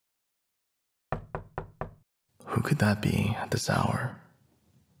Who could that be at this hour?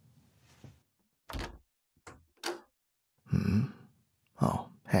 Oh,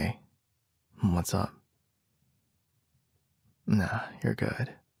 hey. What's up? Nah, you're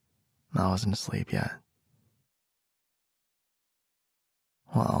good. I wasn't asleep yet.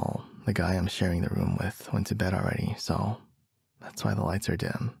 Well, the guy I'm sharing the room with went to bed already, so that's why the lights are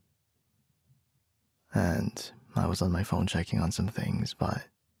dim. And I was on my phone checking on some things, but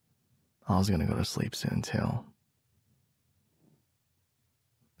I was gonna go to sleep soon too.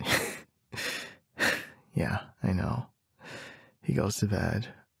 Yeah, I know. He goes to bed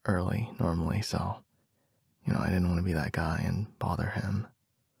early normally, so, I didn't want to be that guy and bother him.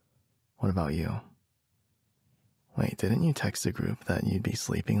 What about you? Wait, didn't you text the group that you'd be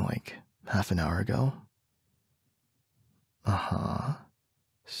sleeping like half an hour ago? Uh-huh.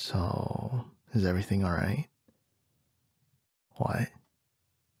 So, is everything alright? What?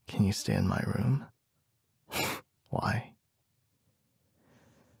 Can you stay in my room? Why?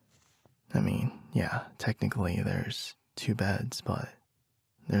 I mean, yeah, technically there's 2 beds, but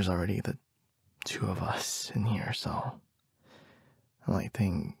there's already the 2 of us in here, so I might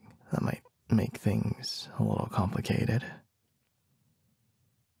think that might make things a little complicated.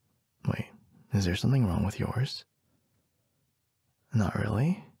 Wait, is there something wrong with yours? Not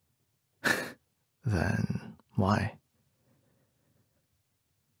really? Then why?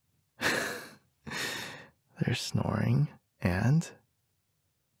 They're snoring, and?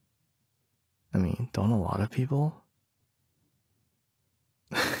 I mean, don't a lot of people?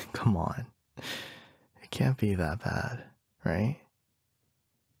 Come on. It can't be that bad, right?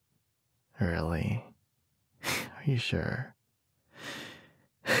 Really? Are you sure?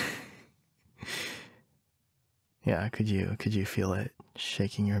 Yeah, could you feel it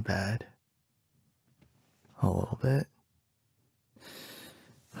shaking your bed? A little bit?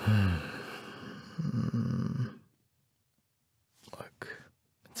 Look,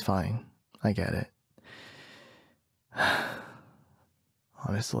 it's fine. I get it.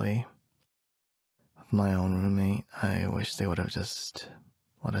 Honestly, with my own roommate, I wish they would have just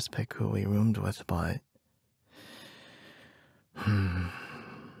let us pick who we roomed with, but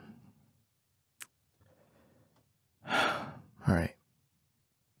Alright.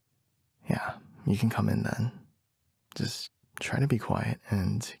 Yeah, you can come in then. Just try to be quiet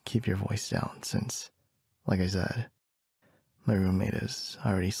and keep your voice down since, like I said, my roommate is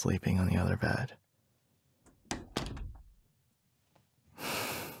already sleeping on the other bed.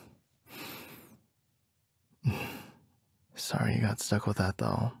 Sorry you got stuck with that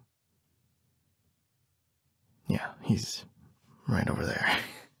though. Yeah, he's right over there.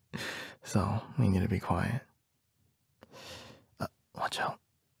 So, we need to be quiet. Watch out.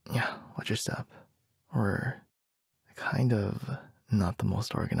 Yeah, watch your step. We're kind of not the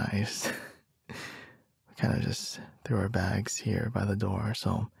most organized. We kind of just threw our bags here by the door,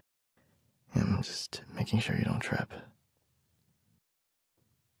 so I'm just making sure you don't trip.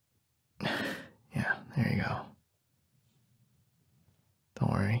 Yeah, there you go.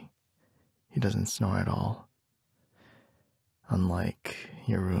 Don't worry. He doesn't snore at all. Unlike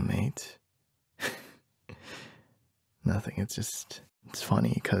your roommate. Nothing, it's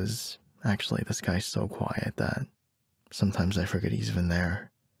funny because actually this guy's so quiet that sometimes I forget he's even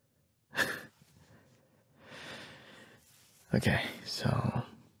there. Okay, so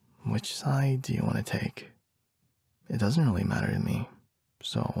which side do you want to take? It doesn't really matter to me,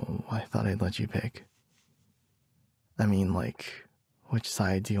 so I thought I'd let you pick. I mean, like, which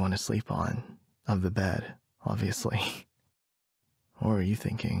side do you want to sleep on? Of the bed, obviously. Or are you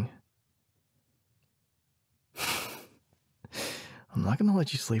thinking? I'm not gonna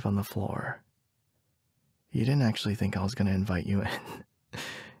let you sleep on the floor. You didn't actually think I was gonna invite you in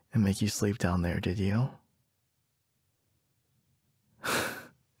and make you sleep down there, did you?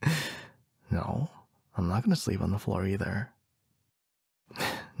 No, I'm not gonna sleep on the floor either.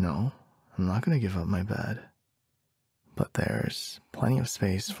 No, I'm not gonna give up my bed. But there's plenty of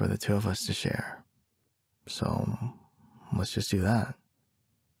space for the 2 of us to share. So, let's just do that.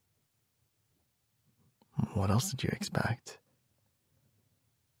 What else did you expect?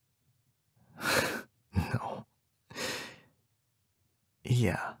 No.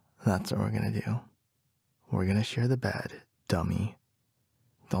 Yeah, that's what we're gonna do. We're gonna share the bed, dummy.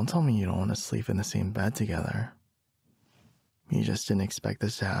 Don't tell me you don't want to sleep in the same bed together. You just didn't expect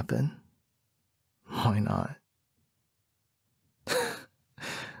this to happen? Why not?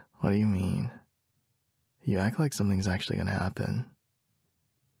 What do you mean? You act like something's actually gonna happen.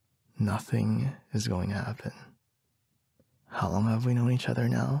 Nothing is going to happen. How long have we known each other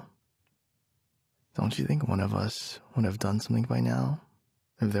now? Don't you think one of us would have done something by now?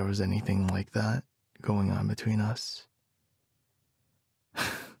 if there was anything like that going on between us.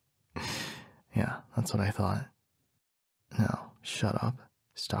 Yeah, that's what I thought. Now, shut up,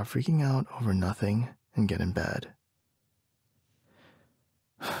 stop freaking out over nothing, and get in bed.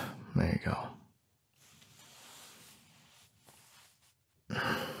 There you go.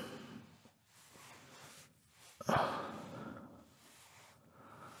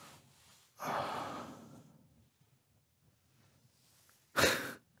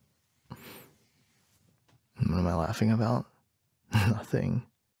 What am I laughing about? Nothing.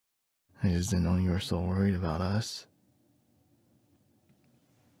 I just didn't know you were so worried about us.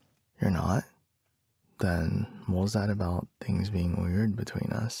 You're not? Then what was that about things being weird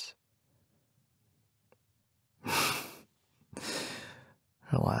between us?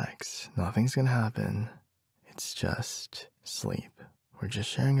 Relax, nothing's gonna happen. It's just sleep. We're just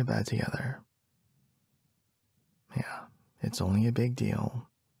sharing a bed together. Yeah, it's only a big deal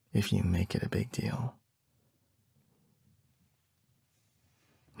if you make it a big deal.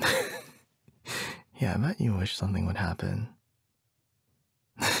 Yeah, I bet you wish something would happen.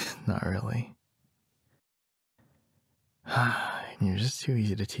 Not really. You're just too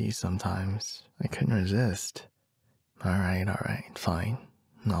easy to tease sometimes. I couldn't resist. Alright, fine.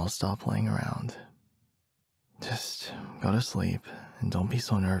 I'll stop playing around. Just go to sleep and don't be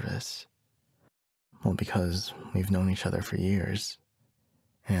so nervous. Well, because we've known each other for years,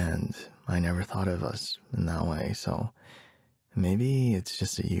 and I never thought of us in that way, so maybe it's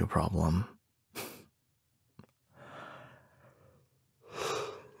just a you problem.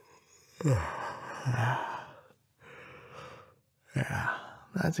 Yeah,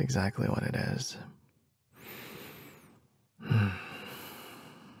 that's exactly what it is.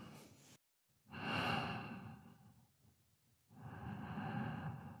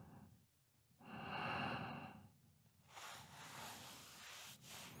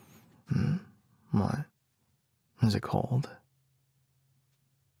 What? Is it cold?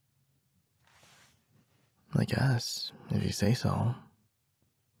 I guess, if you say so.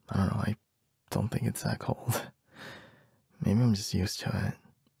 I don't know, I don't think it's that cold. Maybe I'm just used to it.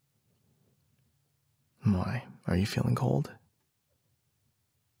 Why? Are you feeling cold?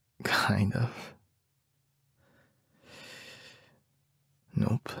 Kind of.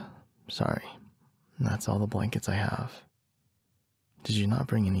 Nope. Sorry. That's all the blankets I have. Did you not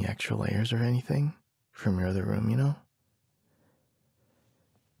bring any extra layers or anything? From your other room, you know?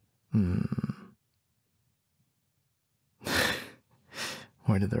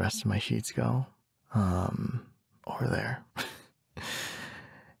 Where did the rest of my sheets go? Over there.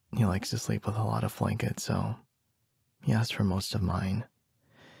 He likes to sleep with a lot of blankets, so he asked for most of mine.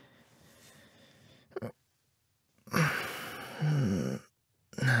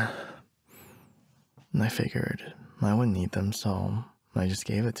 I figured I wouldn't need them, so I just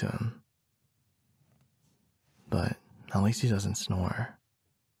gave it to him. But at least he doesn't snore.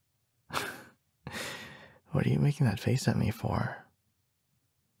 What are you making that face at me for?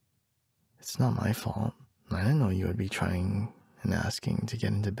 It's not my fault. I didn't know you would be trying and asking to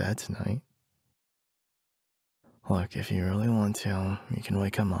get into bed tonight. Look, if you really want to, you can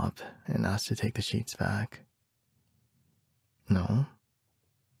wake him up and ask to take the sheets back. No?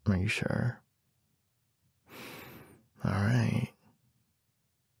 Are you sure? Alright.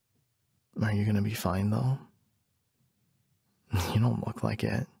 Are you gonna be fine, though? You don't look like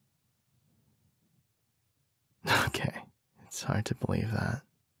it. Okay, it's hard to believe that.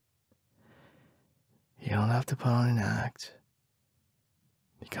 You don't have to put on an act.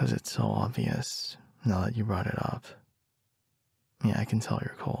 Because it's so obvious now that you brought it up. Yeah, I can tell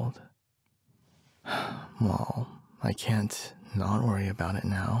you're cold. Well, I can't not worry about it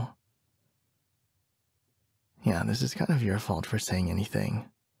now. Yeah, this is kind of your fault for saying anything.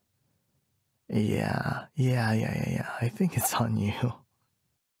 Yeah. I think it's on you.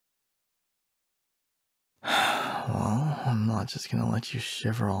 Well, I'm not just gonna let you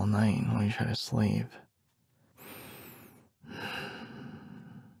shiver all night while you try to sleep.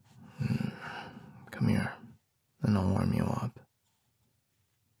 Come here, and I'll warm you up.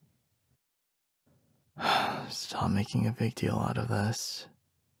 Stop making a big deal out of this.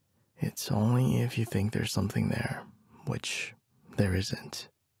 It's only if you think there's something there, which there isn't.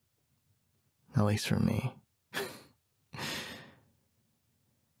 At least for me.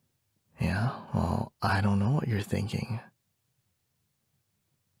 Yeah, well, I don't know what you're thinking.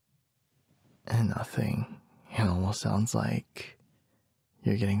 And nothing. It almost sounds like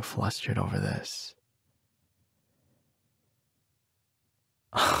you're getting flustered over this.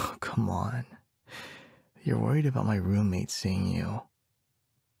 Oh, come on. You're worried about my roommate seeing you.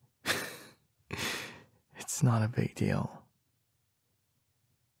 It's not a big deal.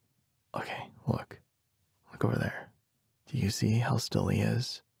 Look over there. Do you see how still he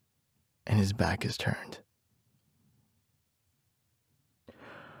is? And his back is turned.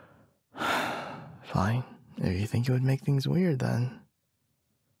 Fine. If you think it would make things weird, then.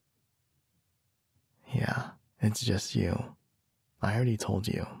 Yeah, it's just you. I already told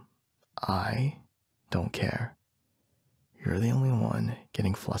you. I don't care. You're the only one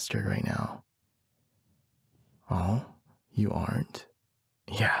getting flustered right now. Oh, you aren't?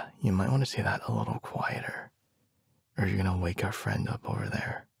 Yeah, you might want to say that a little quieter, or you're gonna wake our friend up over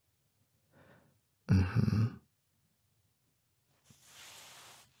there. Mm-hmm.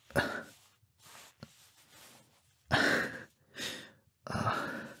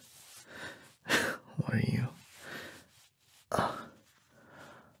 What are you?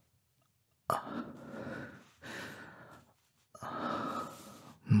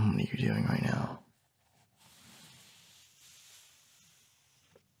 What are you doing right now?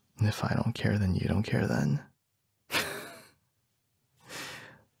 If I don't care, then you don't care then?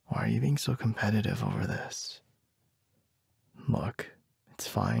 Why are you being so competitive over this? Look, it's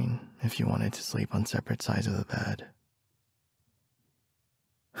fine if you wanted to sleep on separate sides of the bed.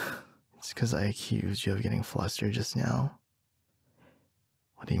 It's because I accused you of getting flustered just now.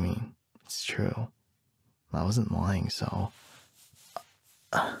 What do you mean? It's true. I wasn't lying, so...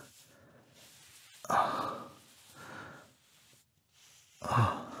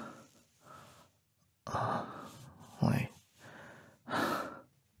 Wait.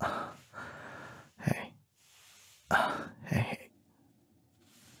 Hey. Hey.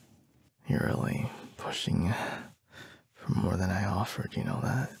 You're really pushing for more than I offered, you know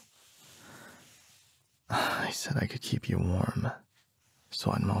that? I said I could keep you warm,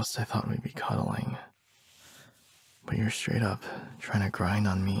 so at most I thought we'd be cuddling. But you're straight up trying to grind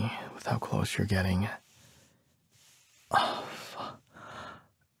on me with how close you're getting. Oh, fuck.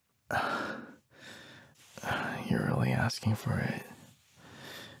 You're really asking for it.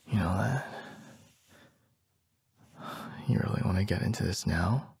 You know that? You really want to get into this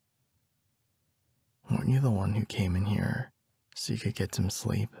now? Weren't you the one who came in here so you could get some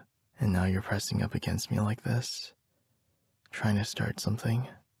sleep, and now you're pressing up against me like this? Trying to start something?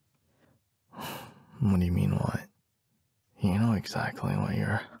 What do you mean, what? You know exactly what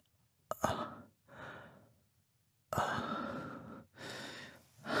you're...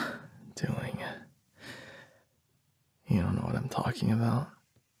 doing. You don't know what I'm talking about?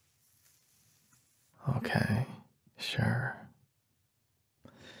 Okay, sure.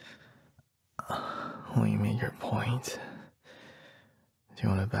 Well, you made your point. Do you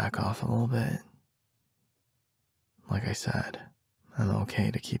want to back off a little bit? Like I said, I'm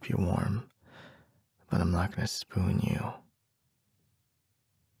okay to keep you warm, but I'm not gonna spoon you.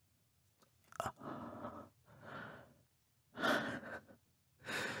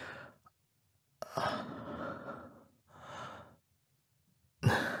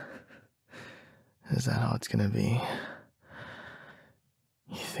 Is that how it's gonna be?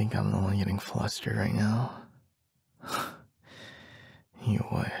 You think I'm the one getting flustered right now? You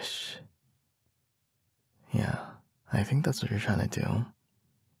wish. Yeah, I think that's what you're trying to do,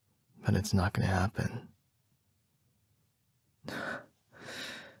 but it's not gonna happen.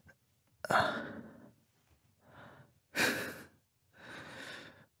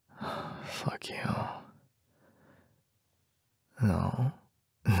 Fuck you. No.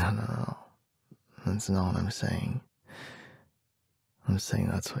 No. That's not what I'm saying. I'm saying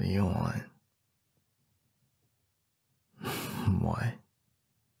that's what you want. What?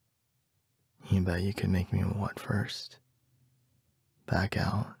 You bet you could make me what first? Back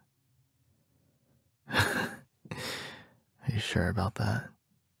out? Are you sure about that?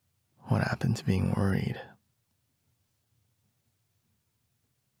 What happened to being worried?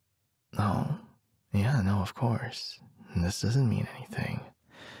 Oh, yeah, no, of course. This doesn't mean anything.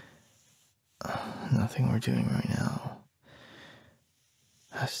 Nothing we're doing right now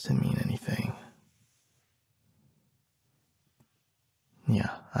has to mean anything. Yeah,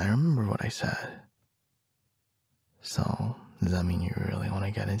 I remember what I said. So, does that mean you really want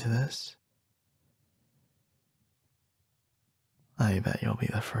to get into this? I bet you'll be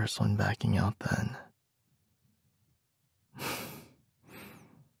the first one backing out then.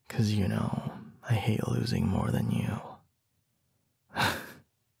 'Cause you know, I hate losing more than you.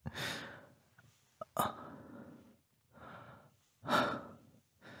 Are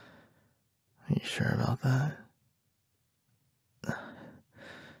you sure about that?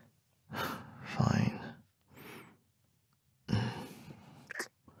 Fine.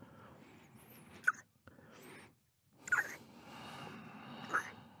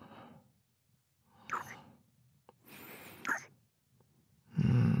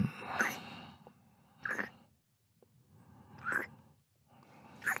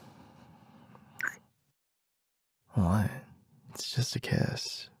 just a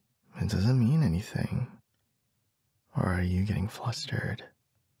kiss. It doesn't mean anything. Or are you getting flustered?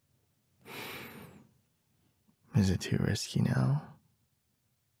 Is it too risky now?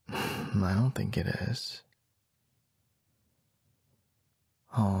 I don't think it is.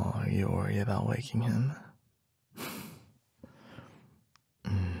 Oh, are you worried about waking him?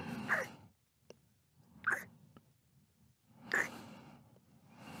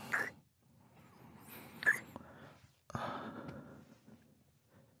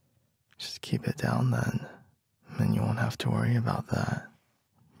 Just keep it down then you won't have to worry about that.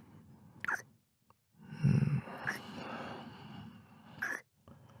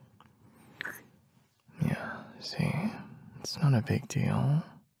 Yeah, see, it's not a big deal.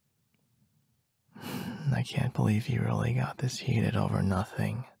 I can't believe you really got this heated over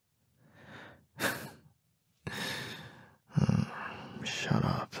nothing. Shut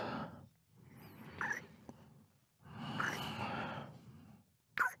up.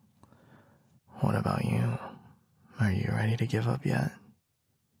 What about you? Are you ready to give up yet?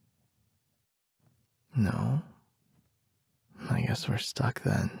 No? I guess we're stuck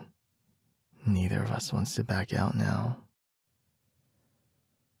then. Neither of us wants to back out now.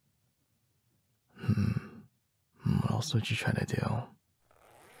 What else would you try to do?